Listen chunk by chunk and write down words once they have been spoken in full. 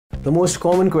The most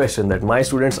common question that my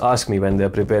students ask me when they're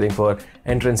preparing for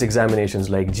entrance examinations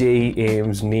like JEE,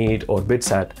 AIMS, NEET or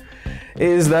BITSAT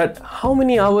is that how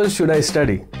many hours should I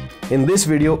study? In this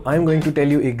video, I'm going to tell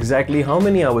you exactly how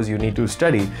many hours you need to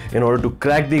study in order to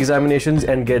crack the examinations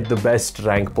and get the best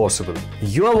rank possible.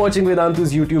 You are watching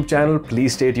Vedantu's YouTube channel.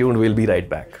 Please stay tuned. We'll be right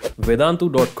back.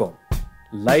 Vedantu.com.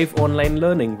 Live online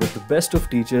learning with the best of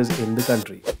teachers in the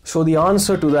country. So the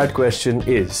answer to that question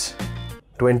is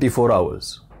 24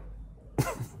 hours.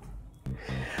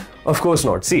 Of course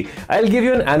not. See, I'll give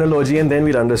you an analogy and then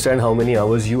we'll understand how many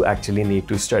hours you actually need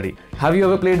to study. Have you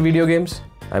ever played video games?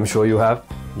 I'm sure you have.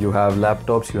 You have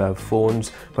laptops, you have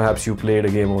phones, perhaps you played a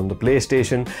game on the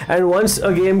PlayStation, and once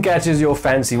a game catches your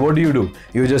fancy, what do?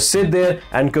 You just sit there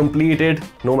and complete it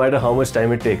no matter how much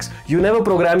time it takes. You never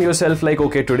program yourself like,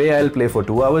 okay, today I'll play for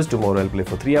 2 hours, tomorrow I'll play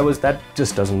for 3 hours. That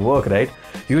just doesn't work, right?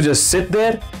 You just sit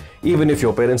there. Even if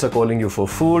your parents are calling you for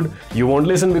food, you won't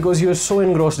listen because you're so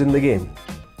engrossed in the game.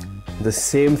 The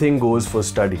same thing goes for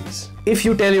studies. If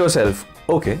you tell yourself,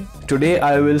 okay, today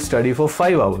I will study for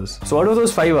 5 hours. So out of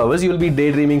those 5 hours, you'll be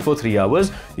daydreaming for 3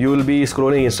 hours. You will be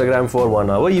scrolling Instagram for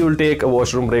 1 hour. You will take a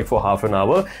washroom break for half an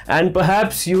hour. And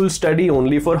perhaps you'll study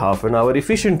only for half an hour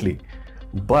efficiently.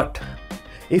 But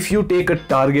if you take a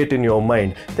target in your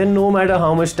mind, then no matter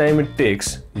how much time it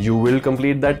takes, you will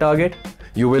complete that target.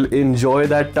 You will enjoy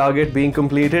that target being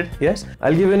completed. Yes,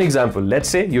 I'll give you an example. Let's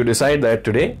say you decide that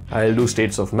today I'll do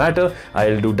states of matter,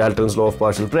 I'll do Dalton's law of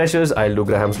partial pressures, I'll do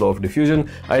Graham's law of diffusion,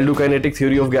 I'll do kinetic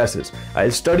theory of gases.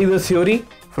 I'll study the theory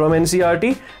from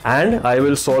NCERT and I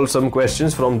will solve some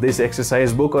questions from this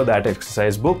exercise book or that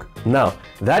exercise book. Now,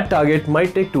 that target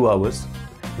might take 2 hours.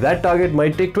 That target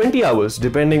might take 20 hours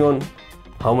depending on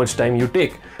how much time you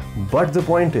take. But the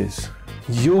point is,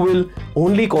 you will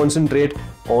only concentrate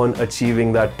on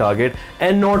achieving that target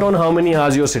and not on how many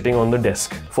hours you're sitting on the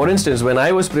desk. For instance, when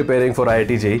I was preparing for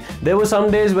IIT-JEE, there were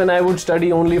some days when I would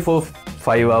study only for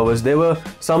 5 hours. There were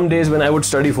some days when I would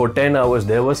study for 10 hours.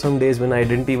 There were some days when I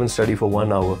didn't even study for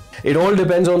 1 hour. It all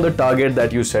depends on the target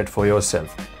that you set for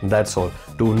yourself. That's all.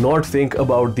 Do not think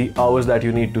about the hours that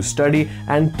you need to study,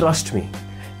 and trust me,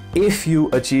 if you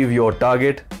achieve your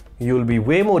target, you'll be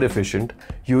way more efficient,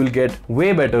 you'll get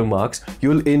way better marks,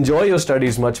 you'll enjoy your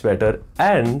studies much better,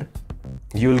 and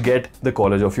you'll get the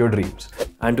college of your dreams.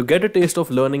 And to get a taste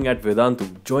of learning at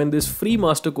Vedantu, join this free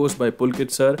master course by Pulkit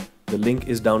sir. The link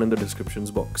is down in the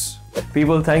descriptions box.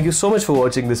 People, thank you so much for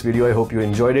watching this video. I hope you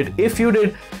enjoyed it. If you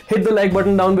did, hit the like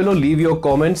button down below. Leave your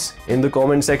comments in the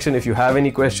comment section. If you have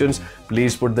any questions,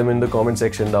 please put them in the comment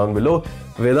section down below.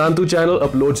 Vedantu channel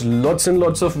uploads lots and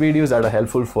lots of videos that are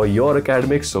helpful for your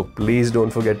academics. So please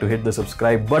don't forget to hit the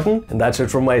subscribe button. And that's it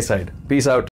from my side. Peace out.